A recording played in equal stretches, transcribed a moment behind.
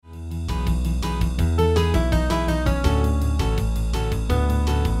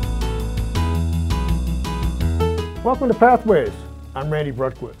Welcome to Pathways. I'm Randy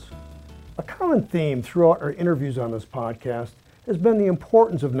Brutkwitz. A common theme throughout our interviews on this podcast has been the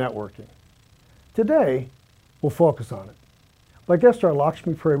importance of networking. Today, we'll focus on it. My guests are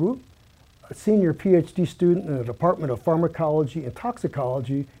Lakshmi Prabhu, a senior PhD student in the Department of Pharmacology and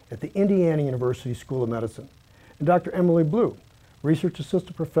Toxicology at the Indiana University School of Medicine, and Dr. Emily Blue, research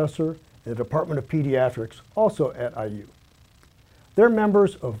assistant professor in the Department of Pediatrics, also at IU. They're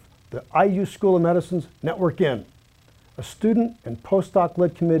members of the IU School of Medicine's Network In, a student and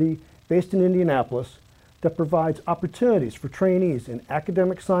postdoc-led committee based in Indianapolis that provides opportunities for trainees in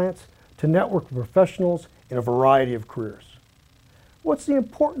academic science to network with professionals in a variety of careers. What's the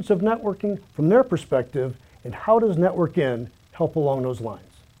importance of networking from their perspective, and how does Network In help along those lines?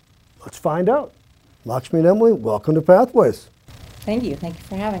 Let's find out. Lakshmi and Emily, welcome to Pathways. Thank you. Thank you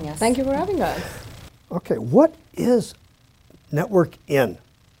for having us. Thank you for having us. Okay, what is Network In?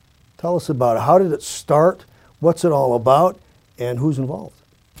 Tell us about it. How did it start? What's it all about? And who's involved?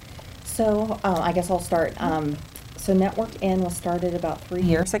 So I guess I'll start. So Network In was started about 3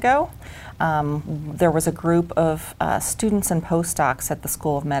 years ago. There was a group of students and postdocs at the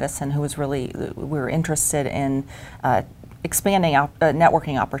School of Medicine who were interested in expanding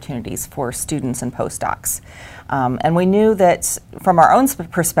networking opportunities for students and postdocs. And we knew that from our own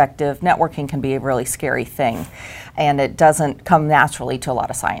perspective, networking can be a really scary thing, and it doesn't come naturally to a lot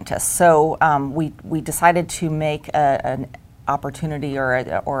of scientists. So we decided to make an opportunity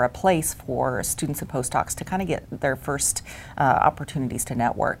or a place for students and postdocs to kind of get their first opportunities to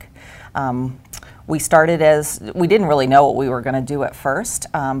network. We started we didn't really know what we were going to do at first,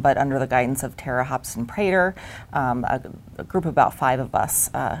 but under the guidance of Tara Hobson-Prater, a group of about 5 of us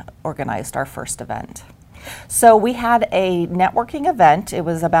organized our first event. So we had a networking event. It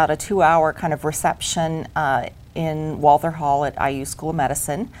was about a 2-hour kind of reception in Walther Hall at IU School of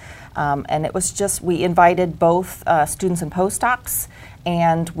Medicine. And it was just, we invited both students and postdocs,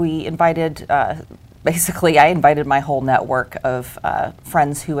 and we invited basically, I invited my whole network of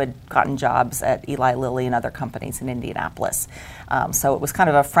friends who had gotten jobs at Eli Lilly and other companies in Indianapolis. So it was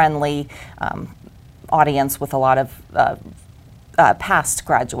kind of a friendly audience with a lot of past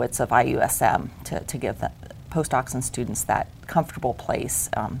graduates of IUSM to give the postdocs and students that comfortable place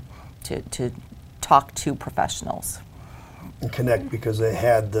to talk to professionals. And connect, because they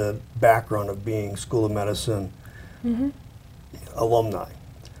had the background of being School of Medicine alumni.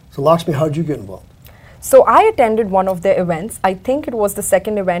 So Lakshmi, how did you get involved? So I attended one of their events. I think it was the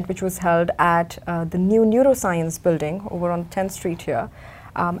second event, which was held at the new neuroscience building over on 10th Street here.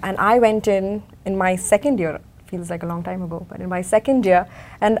 And I went in my second year, feels like a long time ago, but in my second year.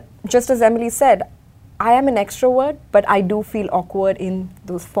 And just as Emily said, I am an extrovert, but I do feel awkward in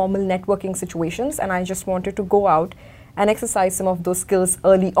those formal networking situations. And I just wanted to go out and exercise some of those skills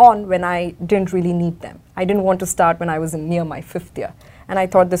early on when I didn't really need them. I didn't want to start when I was near my 5th year. And I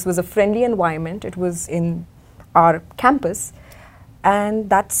thought this was a friendly environment. It was in our campus. And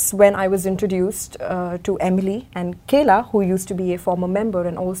that's when I was introduced to Emily and Kayla, who used to be a former member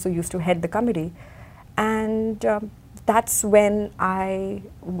and also used to head the committee. And that's when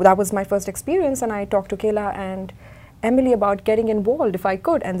that was my first experience, and I talked to Kayla and Emily about getting involved if I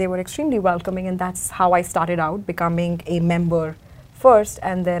could, and they were extremely welcoming, and that's how I started out, becoming a member first.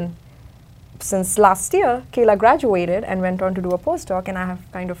 And then since last year, Kayla graduated and went on to do a postdoc, and I have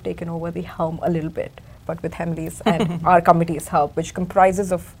kind of taken over the helm a little bit, but with Emily's and our committee's help, which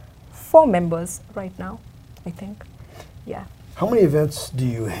comprises of 4 members right now, I think. Yeah. How many events do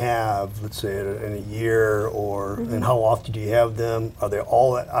you have, let's say, in a year, or and how often do you have them? Are they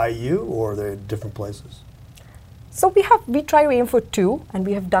all at IU, or are they at different places? So we try to aim for 2, and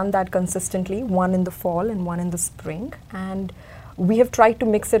we have done that consistently, 1 in the fall and 1 in the spring. And we have tried to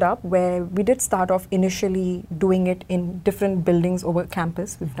mix it up, where we did start off initially doing it in different buildings over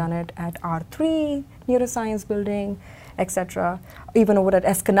campus. We've done it at R3, Neuroscience Building, etc. Even over at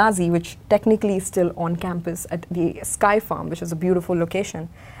Eskenazi, which technically is still on campus at the Sky Farm, which is a beautiful location.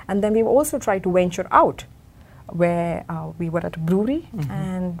 And then we've also tried to venture out, where we were at a brewery,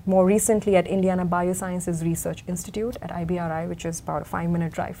 and more recently at Indiana Biosciences Research Institute at IBRI, which is about a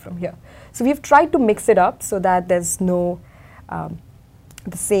 5-minute drive from here. So we've tried to mix it up so that there's no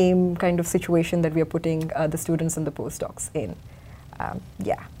the same kind of situation that we are putting the students and the postdocs in.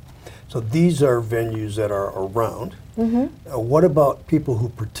 Yeah. So these are venues that are around. What about people who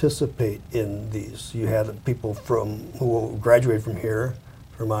participate in these? You had people who graduated from here,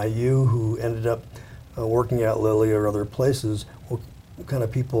 from IU, who ended up working at Lilly or other places. What kind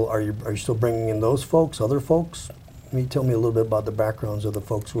of people are you still bringing in? Those folks, other folks? me tell me a little bit about the backgrounds of the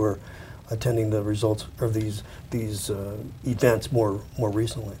folks who are attending the results of these events more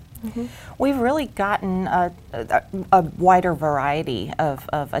recently. Mm-hmm. We've really gotten a wider variety of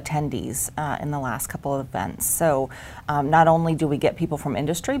attendees in the last couple of events. So not only do we get people from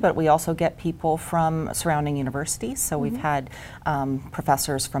industry, but we also get people from surrounding universities. So we've had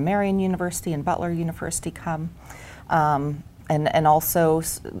professors from Marian University and Butler University come. And also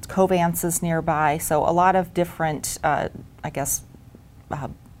Covance is nearby. So a lot of different, I guess,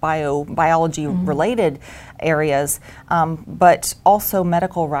 biology related areas, but also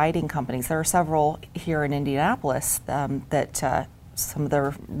medical writing companies. There are several here in Indianapolis that some of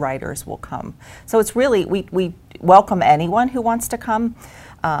their writers will come. So it's really, we welcome anyone who wants to come.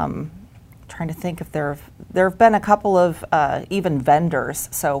 Trying to think if there have been a couple of even vendors.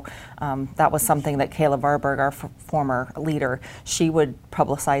 So that was something that Kayla Varberg, our former leader, she would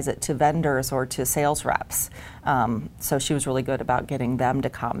publicize it to vendors or to sales reps. So she was really good about getting them to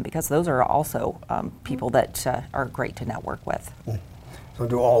come, because those are also people that are great to network with. So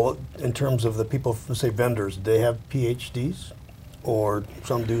do all, in terms of the people, say vendors, do they have PhDs? Or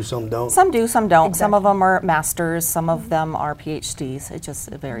some do, some don't? Some do, some don't. Exactly. Some of them are masters, some of them are PhDs.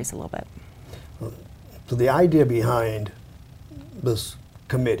 It varies a little bit. So the idea behind this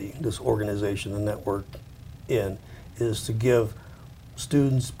committee, this organization, the Network In, is to give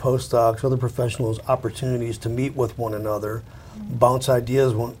students, postdocs, other professionals opportunities to meet with one another, bounce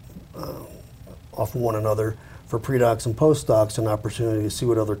ideas off one another, for pre-docs and postdocs an opportunity to see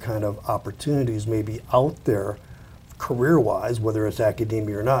what other kind of opportunities may be out there career-wise, whether it's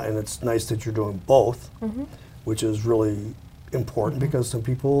academia or not. And it's nice that you're doing both, which is really important, because some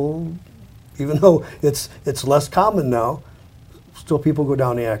people, even though it's less common now, still people go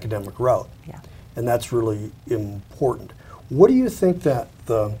down the academic route. Yeah. And that's really important. What do you think that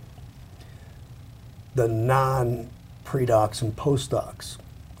the non-pre-docs and postdocs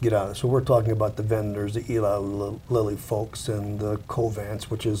get out of it? So we're talking about the vendors, the Eli Lilly folks, and the Covance,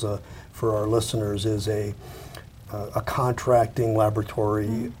 which is for our listeners, is a contracting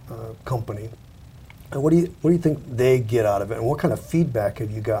laboratory company. And what do you think they get out of it, and what kind of feedback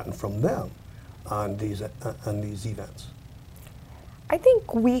have you gotten from them on these events? I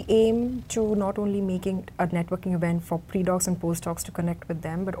think we aim to not only making a networking event for pre-docs and postdocs to connect with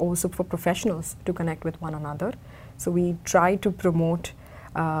them, but also for professionals to connect with one another. So we try to promote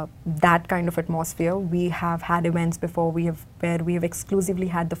that kind of atmosphere. We have had events before where we have exclusively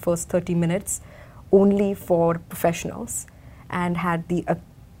had the first 30 minutes only for professionals, and had the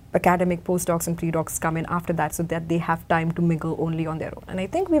academic postdocs and pre-docs come in after that, so that they have time to mingle only on their own. And I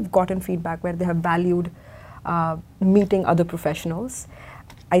think we've gotten feedback where they have valued meeting other professionals.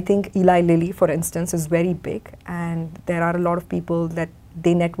 I think Eli Lilly, for instance, is very big, and there are a lot of people that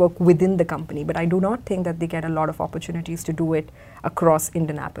they network within the company, but I do not think that they get a lot of opportunities to do it across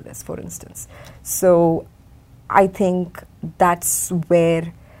Indianapolis, for instance. So I think that's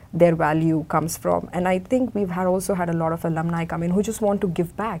where their value comes from. And I think we've also had a lot of alumni come in who just want to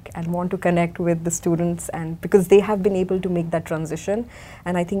give back and want to connect with the students, and because they have been able to make that transition.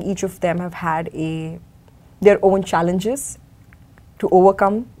 And I think each of them have had their own challenges to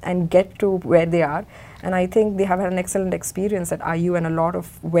overcome and get to where they are. And I think they have had an excellent experience at IU, and a lot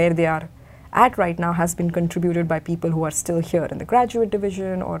of where they are at right now has been contributed by people who are still here in the graduate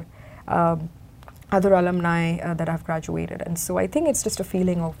division, or other alumni that have graduated. And so I think it's just a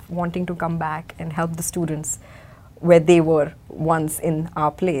feeling of wanting to come back and help the students where they were once in our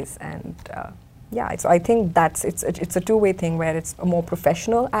place. And yeah, so I think it's a two-way thing, where it's a more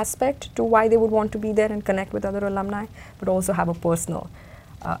professional aspect to why they would want to be there and connect with other alumni, but also have a personal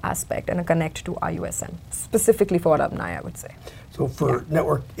aspect and a connect to IUSM, specifically for alumni, I would say. So for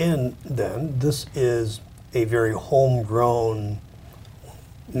Network In, then, this is a very homegrown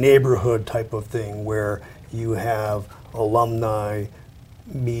neighborhood type of thing, where you have alumni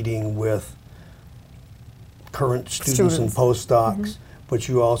meeting with current students and postdocs, but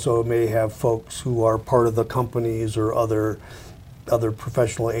you also may have folks who are part of the companies or other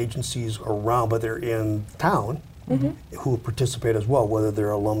professional agencies around, but they're in town, who participate as well, whether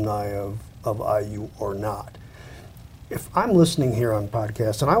they're alumni of IU or not. If I'm listening here on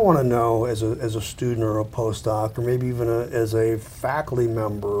podcast and I want to know, as a student or a postdoc, or maybe even as a faculty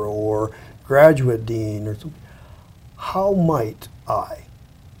member or graduate dean, or something, how might I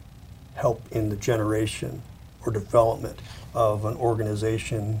help in the generation or development of an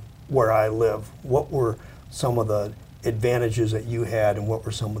organization where I live? What were some of the advantages that you had, and what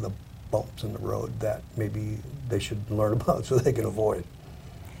were some of the bumps in the road that maybe they should learn about so they can avoid?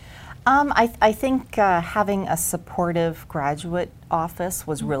 I think having a supportive graduate office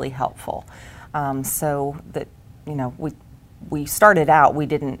was really helpful. So that you know, we started out,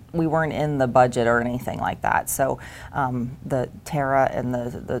 we weren't in the budget or anything like that. So the Tara and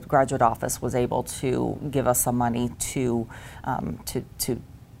the graduate office was able to give us some money to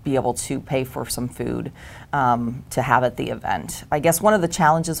be able to pay for some food to have at the event. I guess one of the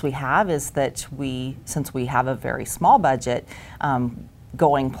challenges we have is that since we have a very small budget,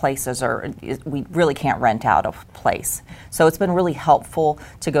 going places, we really can't rent out a place. So it's been really helpful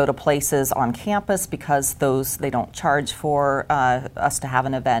to go to places on campus because they don't charge for us to have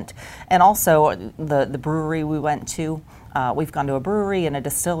an event. And also the brewery we went to, we've gone to a brewery and a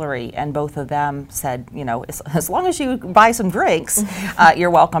distillery, and both of them said, you know, as long as you buy some drinks, you're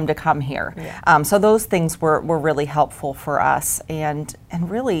welcome to come here. Yeah. So those things were really helpful for us, and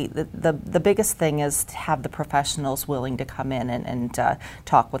really the biggest thing is to have the professionals willing to come in and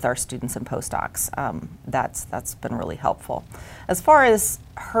talk with our students and postdocs. That's been really helpful. As far as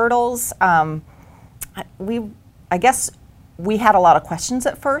hurdles, I guess we had a lot of questions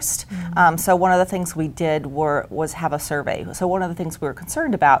at first. So one of the things we did was have a survey. So one of the things we were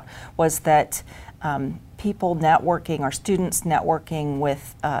concerned about was that people networking or students networking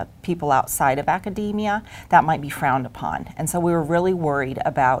with people outside of academia, that might be frowned upon. And so we were really worried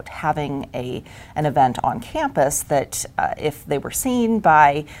about having an event on campus that if they were seen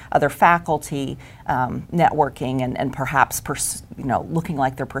by other faculty networking and perhaps looking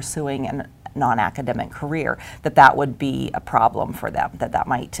like they're pursuing an non-academic career, that would be a problem for them, that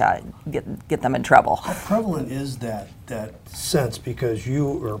might get them in trouble. How prevalent is that sense? Because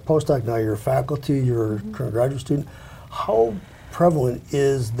you are a postdoc now, you're a faculty, you're a current graduate student. How prevalent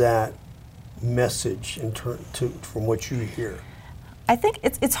is that message from what you hear? I think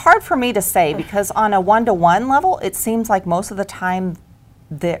it's hard for me to say, because on a one-to-one level, it seems like most of the time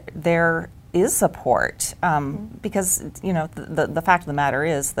there is support, because the fact of the matter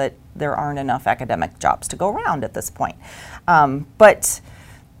is that there aren't enough academic jobs to go around at this point. But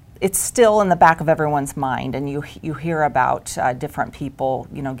it's still in the back of everyone's mind, and you hear about different people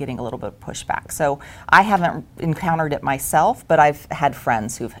getting a little bit of pushback. So I haven't encountered it myself, but I've had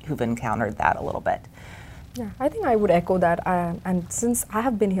friends who've encountered that a little bit. Yeah, I think I would echo that. And since I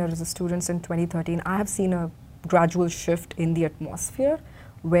have been here as a student in 2013, I have seen a gradual shift in the atmosphere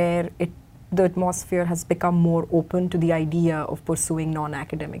where the atmosphere has become more open to the idea of pursuing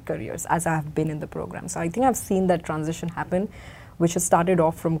non-academic careers as I have been in the program. So I think I've seen that transition happen, which has started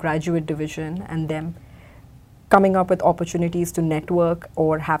off from graduate division and them coming up with opportunities to network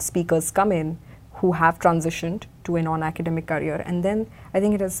or have speakers come in who have transitioned to a non-academic career. And then I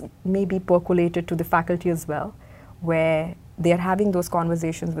think it has maybe percolated to the faculty as well, where they are having those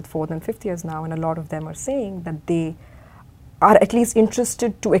conversations with 4th and 5th years now, and a lot of them are saying that they are at least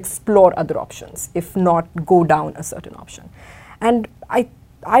interested to explore other options, if not go down a certain option. And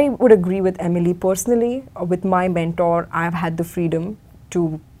I would agree with Emily personally. With my mentor, I've had the freedom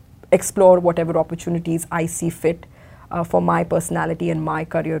to explore whatever opportunities I see fit for my personality and my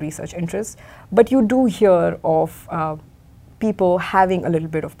career research interests. But you do hear of people having a little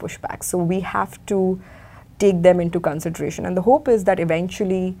bit of pushback. So we have to take them into consideration. And the hope is that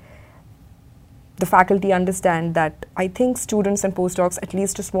eventually the faculty understand that I think students and postdocs at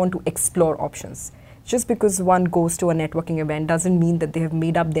least just want to explore options. Just because one goes to a networking event doesn't mean that they have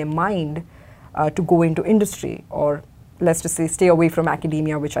made up their mind to go into industry, or let's just say stay away from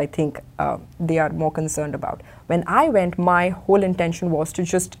academia, which I think they are more concerned about. When I went, my whole intention was to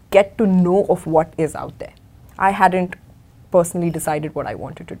just get to know of what is out there. I hadn't personally decided what I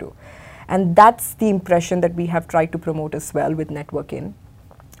wanted to do. And that's the impression that we have tried to promote as well with networking,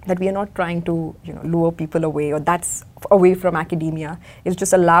 that we are not trying to lure people away, or that's away from academia. It's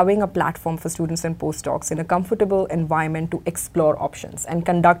just allowing a platform for students and postdocs in a comfortable environment to explore options and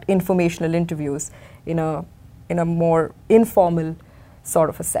conduct informational interviews in a more informal sort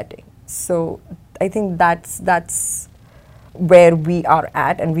of a setting. So I think that's where we are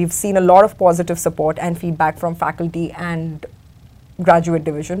at, and we've seen a lot of positive support and feedback from faculty and graduate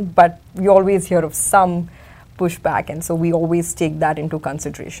division, but we always hear of some pushback, and so we always take that into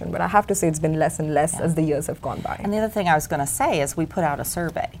consideration. But I have to say it's been less and less as the years have gone by. And the other thing I was going to say is we put out a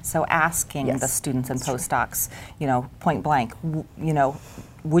survey, so asking the students and postdocs, point blank,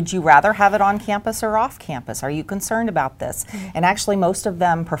 would you rather have it on campus or off campus? Are you concerned about this? And actually most of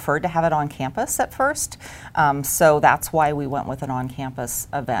them preferred to have it on campus at first, so that's why we went with an on-campus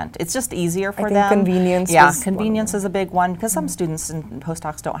event. It's just easier for them. Convenience. Yeah, convenience is a big one, because some students and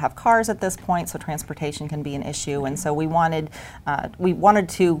postdocs don't have cars at this point, so transportation can be an issue. And so we wanted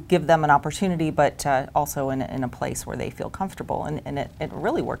to give them an opportunity, but also in a place where they feel comfortable, and it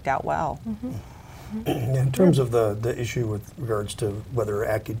really worked out well. In terms of the issue with regards to whether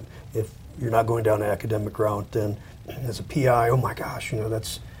if you're not going down an academic route, then as a PI, oh my gosh,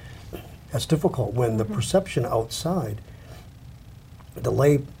 that's difficult. When the perception outside, the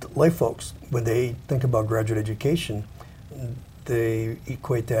lay folks, when they think about graduate education, they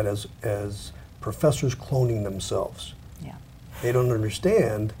equate that as professors cloning themselves. Yeah. They don't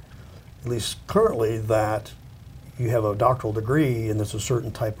understand, at least currently, that you have a doctoral degree and there's a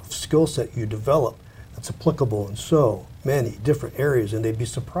certain type of skill set you develop that's applicable in so many different areas, and they'd be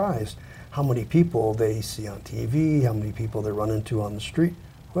surprised how many people they see on TV, how many people they run into on the street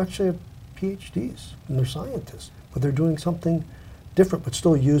who actually have PhDs and they're scientists, but they're doing something different, but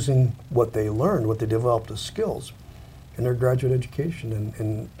still using what they learned, what they developed as skills in their graduate education, and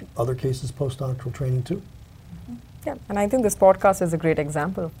in other cases postdoctoral training too. Yeah, and I think this podcast is a great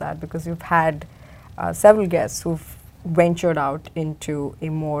example of that, because you've had several guests who've ventured out into a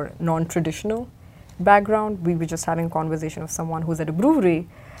more non-traditional background. We were just having a conversation with someone who's at a brewery.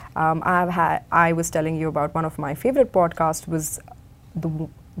 I was telling you about one of my favorite podcasts was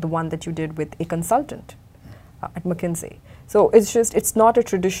the one that you did with a consultant at McKinsey. So it's not a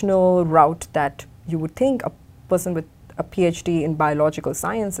traditional route that you would think a person with a PhD in biological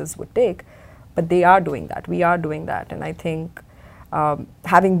sciences would take, but they are doing that. We are doing that, and I think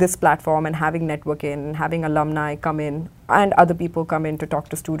having this platform and having networking and having alumni come in and other people come in to talk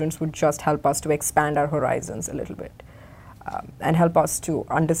to students would just help us to expand our horizons a little bit, and help us to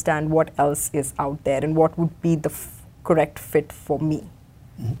understand what else is out there and what would be the correct fit for me.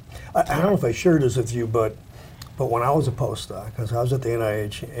 Mm-hmm. I don't know if I shared this with you, but when I was a postdoc, because I was at the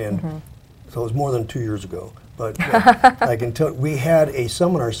NIH, and so it was more than 2 years ago, but I can tell we had a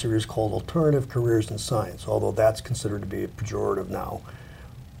seminar series called Alternative Careers in Science, although that's considered to be a pejorative now.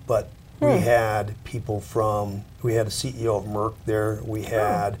 But we had people we had a CEO of Merck there, we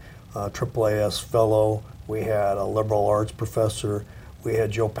had a AAAS fellow, we had a liberal arts professor, we had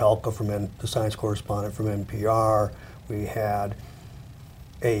Joe Palca the science correspondent from NPR, we had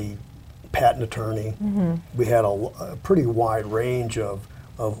a patent attorney. We had a pretty wide range of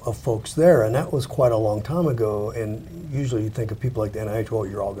folks there, and that was quite a long time ago. And usually you think of people like the NIH, well,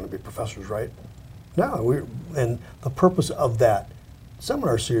 you're all going to be professors, right? No, and the purpose of that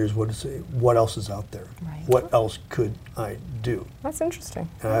seminar series was to say, what else is out there? Right. What else could I do? That's interesting.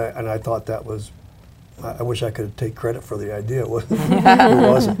 And I thought that was, I wish I could take credit for the idea. It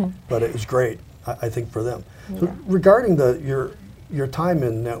wasn't, but it was great, I think, for them. Yeah. So regarding your time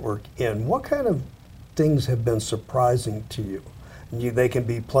in Network In, what kind of things have been surprising to you? They can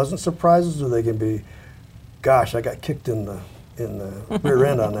be pleasant surprises, or they can be, gosh, I got kicked in the rear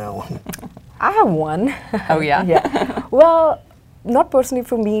end on that one. I have one. Oh yeah? Yeah. Well, not personally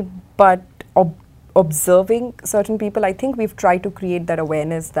for me, but observing certain people, I think we've tried to create that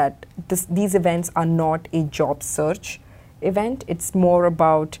awareness that these events are not a job search event. It's more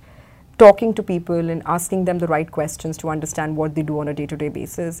about talking to people and asking them the right questions to understand what they do on a day-to-day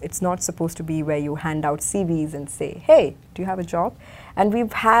basis. It's not supposed to be where you hand out CVs and say, hey, do you have a job? And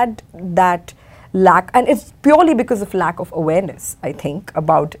we've had that lack, and it's purely because of lack of awareness, I think,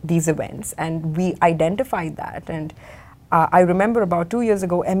 about these events. And we identified that. And I remember about 2 years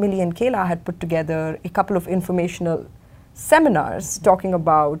ago, Emily and Kayla had put together a couple of informational seminars talking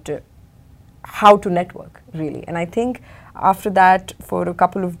about how to network, really. And I think after that, for a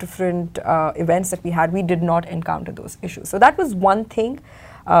couple of different events that we had, we did not encounter those issues. So that was one thing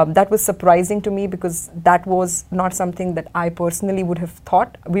that was surprising to me, because that was not something that I personally would have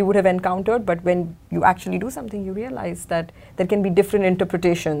thought we would have encountered. But when you actually do something, you realize that there can be different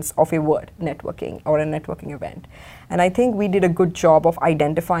interpretations of a word, networking, or a networking event. And I think we did a good job of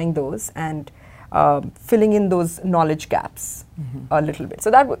identifying those and filling in those knowledge gaps a little bit. So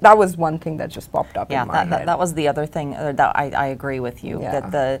that was one thing that just popped up in my head. That was the other thing that I agree with you,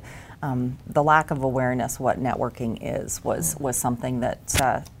 that the lack of awareness what networking is was something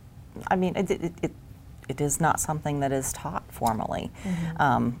that, I mean, it is not something that is taught formally.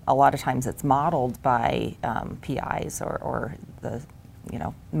 A lot of times it's modeled by PIs or the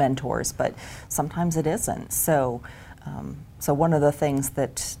mentors, but sometimes it isn't. So one of the things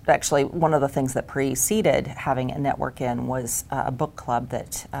that preceded having a Network In was a book club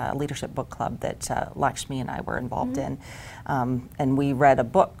leadership book club that Lakshmi and I were involved in, and we read a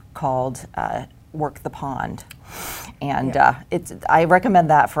book called Work the Pond, and I recommend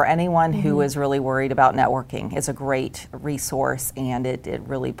that for anyone who is really worried about networking. It's a great resource, and it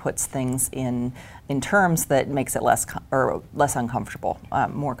really puts things in terms that makes it less uncomfortable,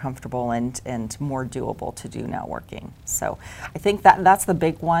 more comfortable and more doable to do networking. So I think that's the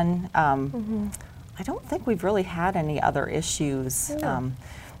big one. I don't think we've really had any other issues.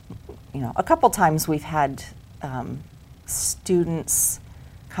 A couple times we've had students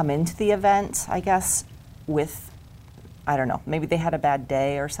come into the event, I guess, with, I don't know, maybe they had a bad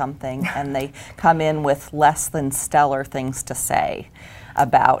day or something, and they come in with less than stellar things to say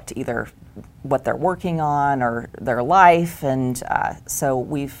about either what they're working on or their life, and so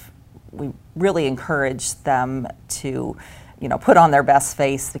we really encourage them to, put on their best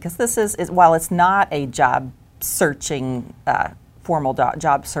face, because this is while it's not a job searching, formal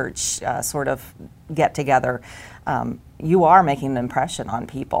job search sort of get together, you are making an impression on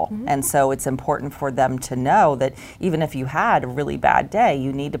people. Mm-hmm. And so it's important for them to know that even if you had a really bad day,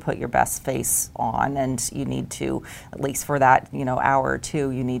 you need to put your best face on, and you need to, at least for that hour or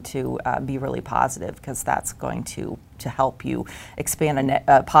two, you need to be really positive, because that's going to help you expand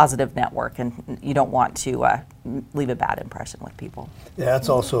a positive network, and you don't want to leave a bad impression with people. Yeah, that's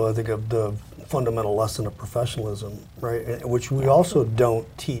also, I think, the fundamental lesson of professionalism, right? Which we also don't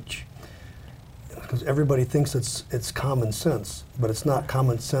teach, because everybody thinks it's common sense, but it's not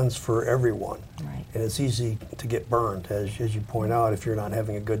common sense for everyone. Right. And it's easy to get burned, as you point out, if you're not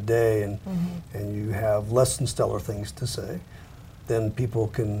having a good day and and you have less than stellar things to say, then people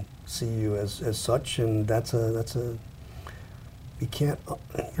can see you as such, and that's a you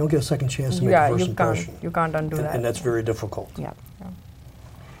don't get a second chance to make a first impression. You can't undo that. And that's very difficult. Yeah.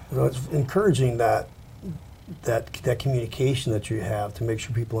 So it's encouraging that communication that you have to make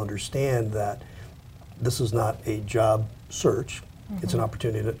sure people understand that this is not a job search. It's an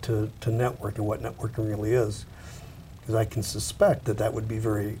opportunity to network, and what networking really is. Because I can suspect that would be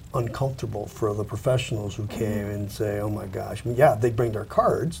very uncomfortable for the professionals who came and say, oh my gosh. I mean, yeah, they bring their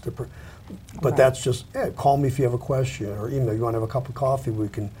cards, but that's just, call me if you have a question, or email, you want to have a cup of coffee, we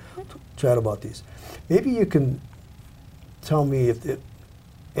can chat about these. Maybe you can tell me if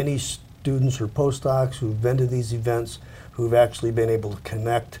any students or postdocs who've been to these events who've actually been able to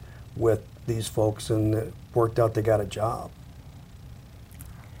connect with these folks and it worked out they got a job.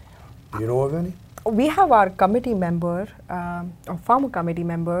 Do you know of any? We have our committee member, our former committee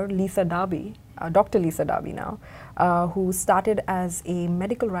member, Lisa Darby, Dr. Lisa Darby now, who started as a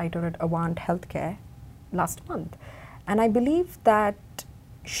medical writer at Avant Healthcare last month. And I believe that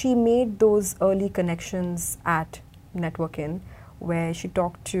she made those early connections at Networkin, where she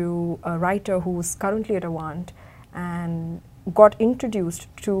talked to a writer who's currently at Avant and got introduced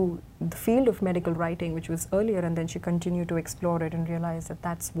to the field of medical writing, which was earlier, and then she continued to explore it and realized that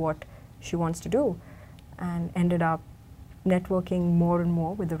that's what she wants to do, and ended up networking more and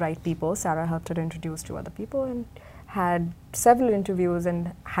more with the right people. Sarah helped her introduce to other people, and had several interviews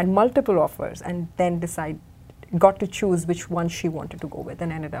and had multiple offers, and then got to choose which one she wanted to go with,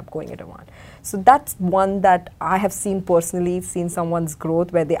 and ended up going at Avant. So that's one that I have seen personally, seen someone's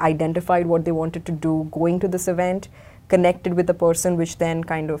growth where they identified what they wanted to do going to this event, connected with the person, which then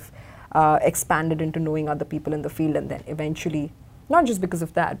kind of expanded into knowing other people in the field, and then eventually, not just because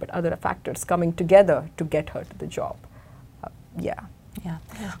of that, but other factors coming together to get her to the job. Yeah.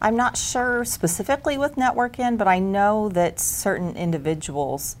 I'm not sure specifically with Networkin, but I know that certain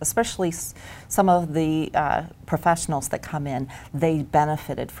individuals, especially some of the professionals that come in, they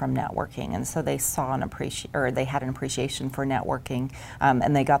benefited from networking, and so they saw they had an appreciation for networking,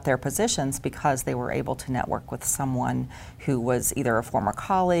 and they got their positions because they were able to network with someone who was either a former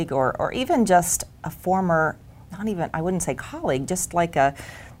colleague or even just a former, I wouldn't say colleague, just like a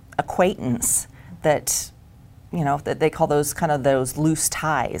acquaintance that, that they call those loose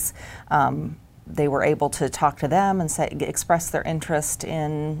ties. They were able to talk to them and express their interest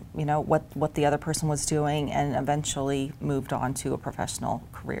in, what the other person was doing, and eventually moved on to a professional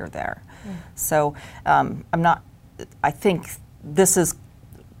career there. So I think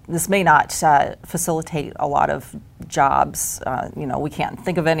this may not facilitate a lot of jobs. We can't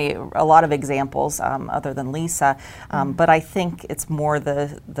think of a lot of examples other than Lisa, but I think it's more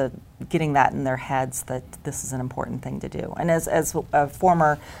the getting that in their heads that this is an important thing to do. And as a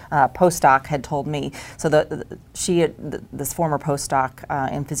former postdoc had told me, so this former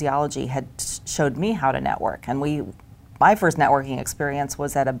postdoc in physiology had showed me how to network, and my first networking experience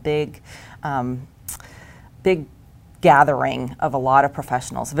was at a big gathering of a lot of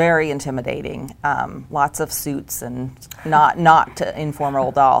professionals, very intimidating, lots of suits and not informal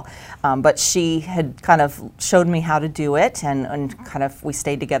at all. But she had kind of showed me how to do it, and kind of we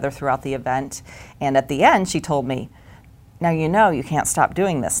stayed together throughout the event. And at the end, she told me, now you can't stop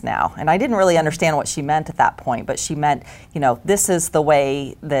doing this now. And I didn't really understand what she meant at that point, but she meant, this is the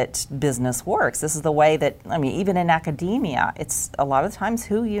way that business works. This is the way that, even in academia, it's a lot of times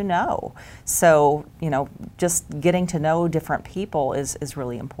who you know. So, just getting to know different people is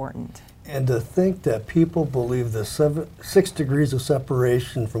really important. And to think that people believe the 6 degrees of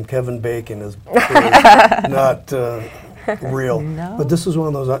separation from Kevin Bacon is not real. No. But this is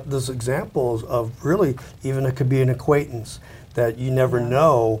one of those examples of really, even it could be an acquaintance that you never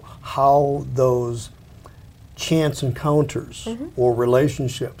know how those chance encounters or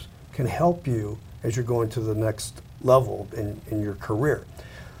relationships can help you as you're going to the next level in your career.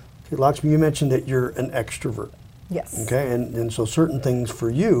 Okay, Lakshmi, you mentioned that you're an extrovert. Yes. Okay, and so certain things for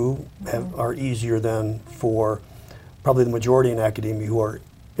you are easier than for probably the majority in academia who are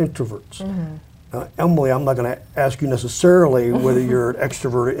introverts. Emily, I'm not going to ask you necessarily whether you're an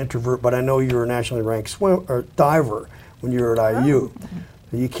extrovert or introvert, but I know you're a nationally ranked diver when you're at IU.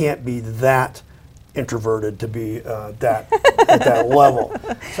 You can't be that introverted to be at that level.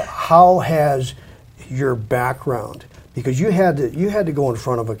 So how has your background, because you had to go in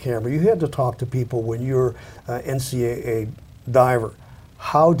front of a camera, you had to talk to people when you're an NCAA diver.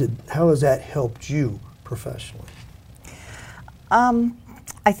 How has that helped you professionally?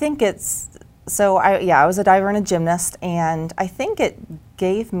 I think I was a diver and a gymnast, and I think it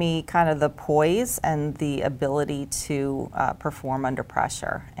gave me kind of the poise and the ability to perform under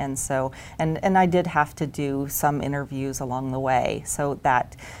pressure. And so, and I did have to do some interviews along the way, so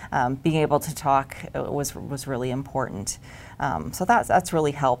that being able to talk was really important. So that's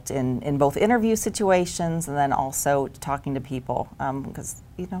really helped in both interview situations and then also talking to people, because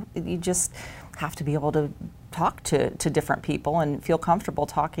you just have to be able to talk to different people and feel comfortable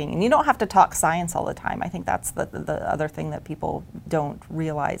talking. And you don't have to talk science all the time. I think that's the other thing that people don't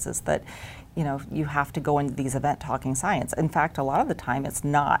realize is that, you have to go into these events talking science. In fact, a lot of the time it's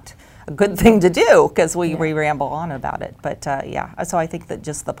not a good thing to do because we ramble on about it. But so I think that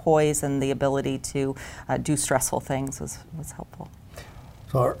just the poise and the ability to do stressful things was helpful.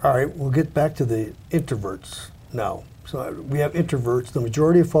 So, all right, we'll get back to the introverts now. So we have introverts. The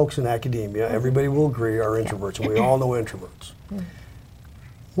majority of folks in academia, everybody will agree, are introverts, and we all know introverts.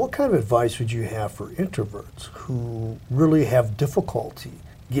 What kind of advice would you have for introverts who really have difficulty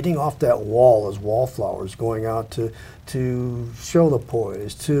getting off that wall as wallflowers, going out to show the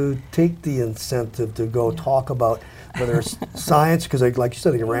poise, to take the incentive to go talk about whether it's science, because like you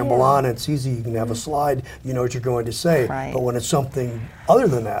said, they can ramble on, and it's easy, you can have a slide, you know what you're going to say, but when it's something other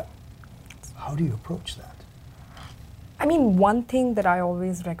than that, how do you approach that? I mean, one thing that I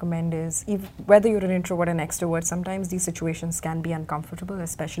always recommend is whether you're an introvert or an extrovert, sometimes these situations can be uncomfortable,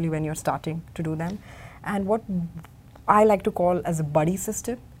 especially when you're starting to do them. And what I like to call as a buddy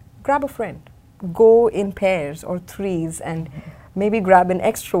system, grab a friend. Go in pairs or threes and maybe grab an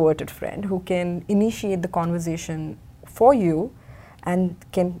extroverted friend who can initiate the conversation for you and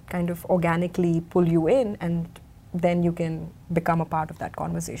can kind of organically pull you in, and then you can become a part of that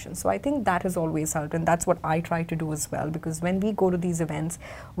conversation. So I think that has always helped, and that's what I try to do as well, because when we go to these events,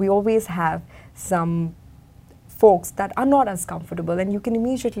 we always have some folks that are not as comfortable, and you can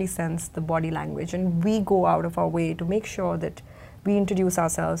immediately sense the body language, and we go out of our way to make sure that we introduce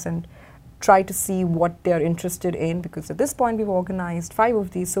ourselves and try to see what they're interested in, because at this point we've organized 5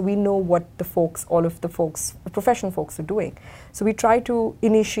 of these, so we know what all of the folks, the professional folks are doing. So we try to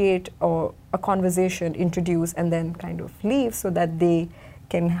initiate a conversation, introduce, and then kind of leave so that they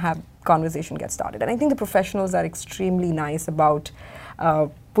can have conversation get started. And I think the professionals are extremely nice about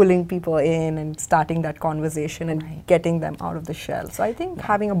pulling people in and starting that conversation and getting them out of the shell. So I think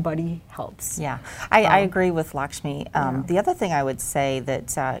having a buddy helps. Yeah, I agree with Lakshmi. The other thing I would say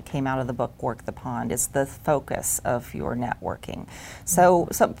that came out of the book Work the Pond is the focus of your networking. So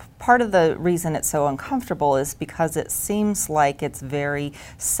part of the reason it's so uncomfortable is because it seems like it's very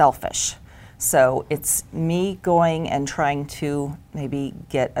selfish. So it's me going and trying to maybe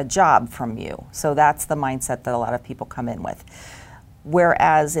get a job from you. So that's the mindset that a lot of people come in with.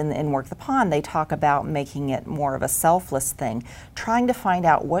 Whereas in Work the Pond, they talk about making it more of a selfless thing, trying to find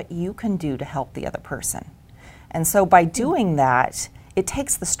out what you can do to help the other person. And so by doing that, it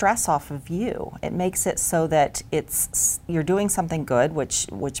takes the stress off of you. It makes it so that you're doing something good, which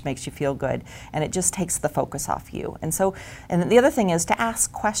makes you feel good, and it just takes the focus off you. And the other thing is to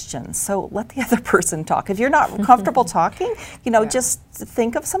ask questions. So let the other person talk. If you're not comfortable talking, just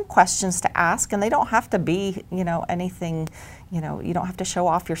think of some questions to ask, and they don't have to be, anything, you don't have to show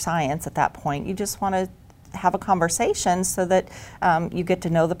off your science at that point. You just want to have a conversation so that you get to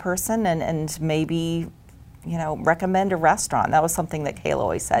know the person and maybe recommend a restaurant. That was something that Kayla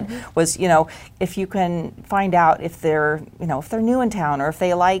always said, was, if you can find out if they're new in town or if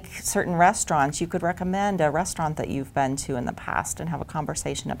they like certain restaurants, you could recommend a restaurant that you've been to in the past and have a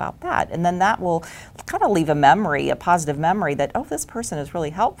conversation about that. And then that will kind of leave a positive memory that, oh, this person is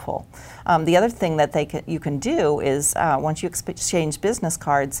really helpful. The other thing that you can do is once you exchange business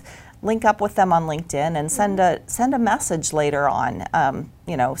cards, link up with them on LinkedIn and send a message later on,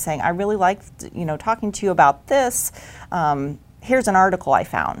 saying, I really liked, talking to you about this. Here's an article I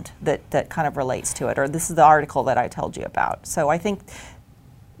found that kind of relates to it, or this is the article that I told you about. So I think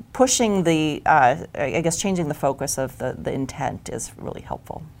pushing changing the focus of the intent is really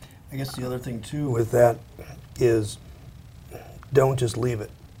helpful. I guess the other thing too with that is don't just leave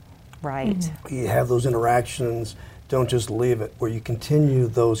it. Right. Mm-hmm. You have those interactions, don't just leave it, where you continue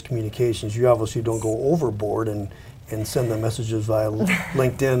those communications. You obviously don't go overboard and send the messages via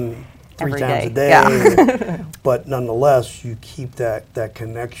LinkedIn three times a day. Yeah. But nonetheless, you keep that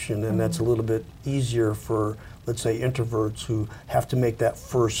connection, and that's a little bit easier for, let's say, introverts who have to make that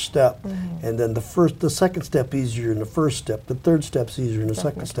first step. And then the second step easier than the first step, the third step's easier than the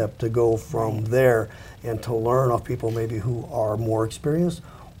second step, to go from there and to learn off people maybe who are more experienced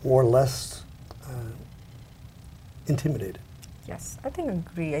or less intimidated. Yes, I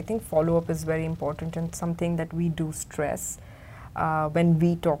agree. I think follow-up is very important and something that we do stress when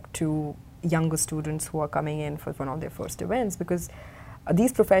we talk to younger students who are coming in for one of their first events, because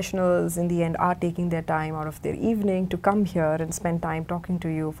these professionals in the end are taking their time out of their evening to come here and spend time talking to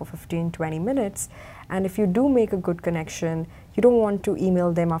you for 15-20 minutes. And if you do make a good connection, you don't want to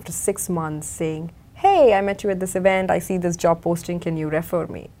email them after 6 months saying, hey, I met you at this event, I see this job posting, can you refer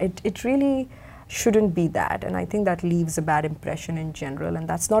me? It really shouldn't be that, and I think that leaves a bad impression in general, and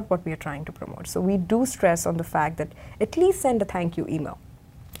that's not what we are trying to promote. So we do stress on the fact that at least send a thank you email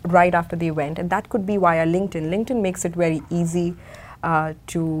right after the event, and that could be via LinkedIn. LinkedIn makes it very easy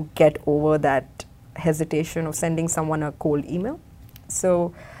to get over that hesitation of sending someone a cold email.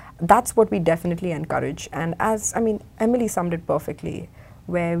 So that's what we definitely encourage, and Emily summed it perfectly,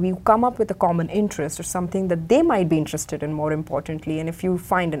 where we come up with a common interest or something that they might be interested in, more importantly. And if you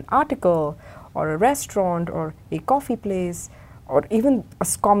find an article or a restaurant or a coffee place or even a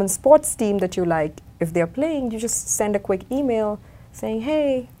common sports team that you like, if they're playing, you just send a quick email saying,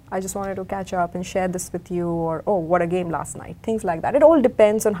 hey, I just wanted to catch up and share this with you, or, oh, what a game last night, things like that. It all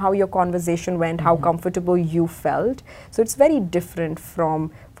depends on how your conversation went, how comfortable you felt. So it's very different for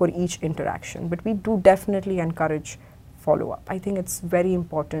each interaction, but we do definitely encourage follow-up. I think it's very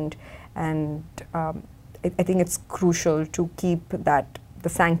important, and I think it's crucial to keep the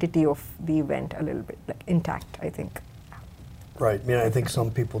sanctity of the event a little bit intact, I think. Right. I think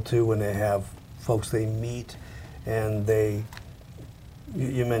some people too, when they have folks they meet and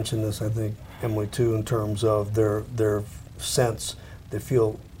you mentioned this, I think, Emily, too, in terms of their sense, they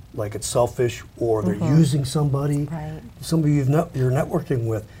feel like it's selfish or they're using somebody, somebody you're networking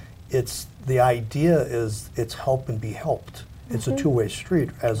with. It's the idea is it's help and be helped. It's a two-way street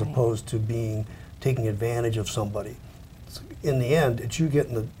as opposed to taking advantage of somebody. In the end, it's you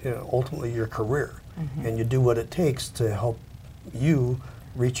getting ultimately your career, and you do what it takes to help you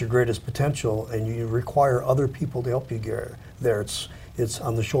reach your greatest potential, and you require other people to help you get there. It's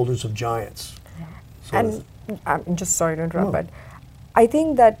on the shoulders of giants. So and I'm just sorry to interrupt, but I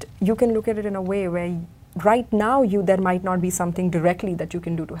think that you can look at it in a way where right now there might not be something directly that you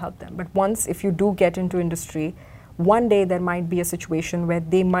can do to help them. But once, if you do get into industry, one day there might be a situation where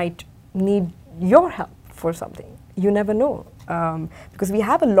they might need your help for something. You never know. Because we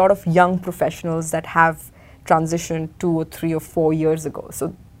have a lot of young professionals that have transitioned 2 or 3 or 4 years ago.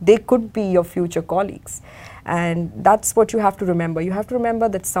 So they could be your future colleagues. And that's what you have to remember. You have to remember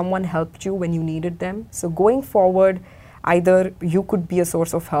that someone helped you when you needed them. So going forward, either you could be a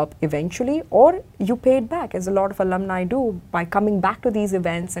source of help eventually, or you pay it back, as a lot of alumni do, by coming back to these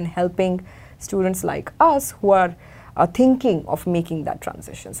events and helping students like us who are thinking of making that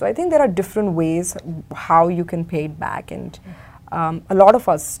transition. So I think there are different ways how you can pay it back, and a lot of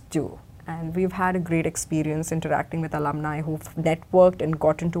us do. And we've had a great experience interacting with alumni who've networked and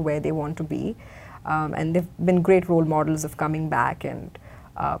gotten to where they want to be. And they've been great role models of coming back and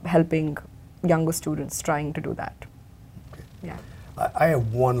helping younger students trying to do that. Okay. Yeah. I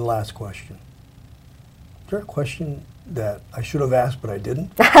have one last question. Is there a question that I should have asked but I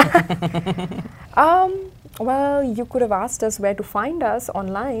didn't? Well, you could have asked us where to find us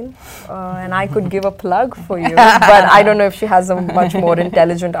online, and I could give a plug for you, but I don't know if she has a much more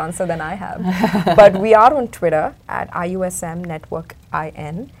intelligent answer than I have. But we are on Twitter at IUSM Network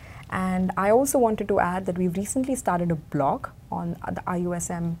IN, and I also wanted to add that we've recently started a blog on the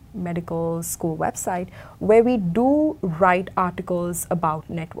IUSM Medical School website where we do write articles about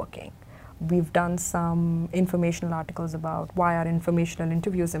networking. We've done some informational articles about why are informational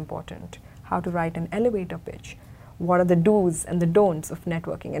interviews important, how to write an elevator pitch, what are the do's and the don'ts of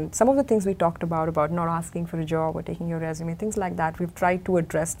networking, and some of the things we talked about not asking for a job or taking your resume, things like that. We've tried to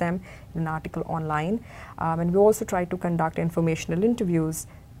address them in an article online, and we also tried to conduct informational interviews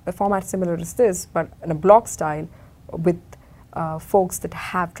a format similar as this, but in a blog style with folks that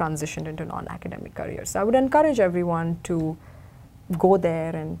have transitioned into non-academic careers. So I would encourage everyone to go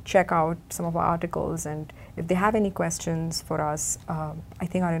there and check out some of our articles, and if they have any questions for us, I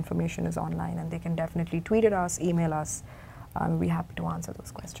think our information is online and they can definitely tweet at us, email us. We'll be happy to answer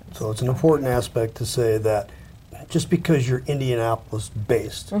those questions. So it's an important aspect to say that just because you're Indianapolis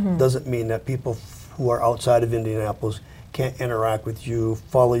based doesn't mean that people who are outside of Indianapolis can't interact with you,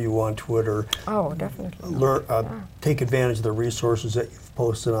 follow you on Twitter. Oh, definitely. Learn, take advantage of the resources that you've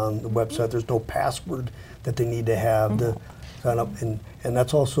posted on the website. There's no password that they need to have to sign up, and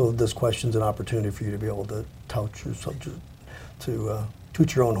that's also, this question's an opportunity for you to be able to tout your subject, to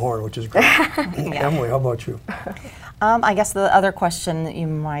toot your own horn, which is great. Emily, how about you? I guess the other question that you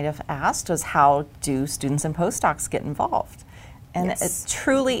might have asked was, how do students and postdocs get involved? And it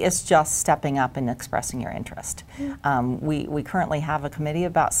truly is just stepping up and expressing your interest. We currently have a committee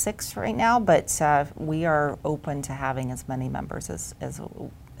of about 6 right now, but we are open to having as many members as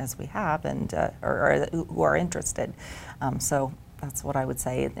we have, and or who are interested. So that's what I would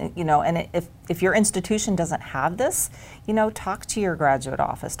say. You know, and if your institution doesn't have this, you know, talk to your graduate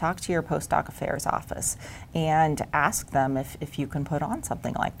office, talk to your postdoc affairs office, and ask them if you can put on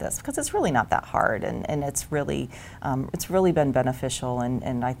something like this, because it's really not that hard, and it's really been beneficial,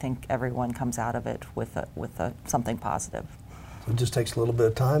 and I think everyone comes out of it with something positive. So it just takes a little bit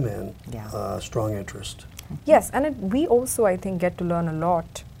of time and strong interest. Yes, and we also, I think, get to learn a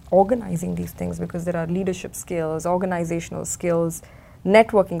lot organizing these things, because there are leadership skills, organizational skills,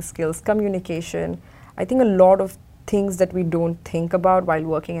 networking skills, communication. I think a lot of things that we don't think about while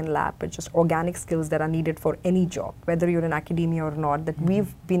working in lab, but just organic skills that are needed for any job, whether you're in academia or not, that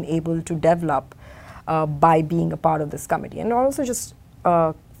we've been able to develop by being a part of this committee. And also just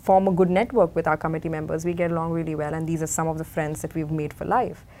form a good network with our committee members. We get along really well, and these are some of the friends that we've made for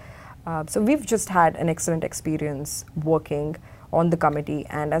life. So we've just had an excellent experience working on the committee,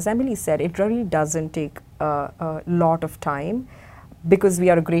 and as Emily said, it really doesn't take a lot of time, because we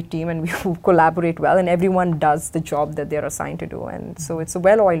are a great team and we collaborate well, and everyone does the job that they're assigned to do, and so it's a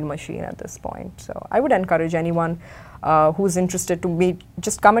well-oiled machine at this point. So I would encourage anyone who's interested to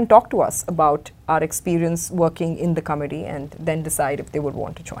just come and talk to us about our experience working in the committee, and then decide if they would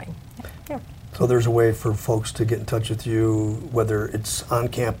want to join. Yeah. So there's a way for folks to get in touch with you, whether it's on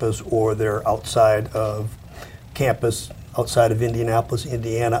campus or they're outside of campus, outside of Indianapolis,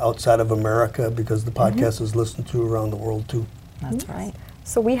 Indiana, outside of America, because the podcast is listened to around the world too. That's right.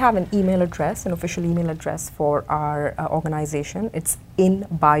 So we have an email address, an official email address for our organization. It's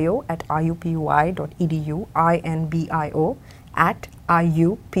inbio@iupui.edu, INBIO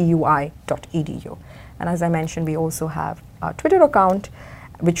 @iupui.edu. And as I mentioned, we also have a Twitter account,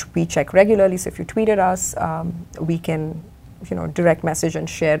 which we check regularly. So if you tweet at us, we can, direct message and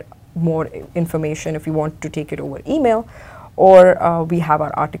share more information if you want to take it over email, or we have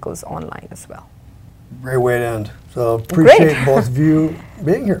our articles online as well. Great way to end. So appreciate both of you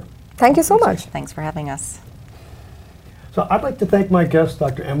being here. Thank you so much. Thanks for having us. So I'd like to thank my guests,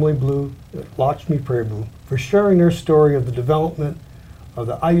 Dr. Emily Blue, Lakshmi Prabhu, for sharing their story of the development of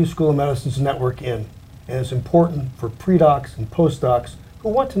the IU School of Medicine's Network In, and it's important for pre-docs and postdocs who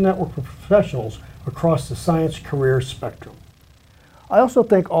want to network with professionals across the science career spectrum. I also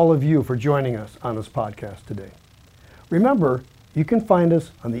thank all of you for joining us on this podcast today. Remember, you can find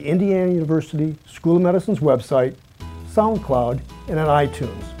us on the Indiana University School of Medicine's website, SoundCloud, and on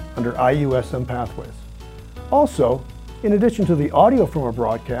iTunes under IUSM Pathways. Also, in addition to the audio from our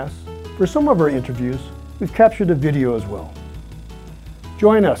broadcasts, for some of our interviews, we've captured a video as well.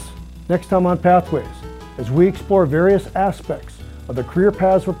 Join us next time on Pathways as we explore various aspects of the career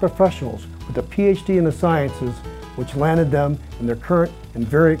paths of professionals with a PhD in the sciences, which landed them in their current and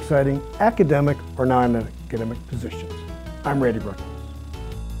very exciting academic or non-academic positions. I'm Randy Bruckowitz.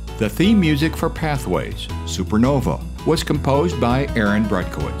 The theme music for Pathways, Supernova, was composed by Aaron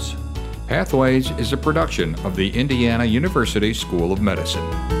Bruckowitz. Pathways is a production of the Indiana University School of Medicine.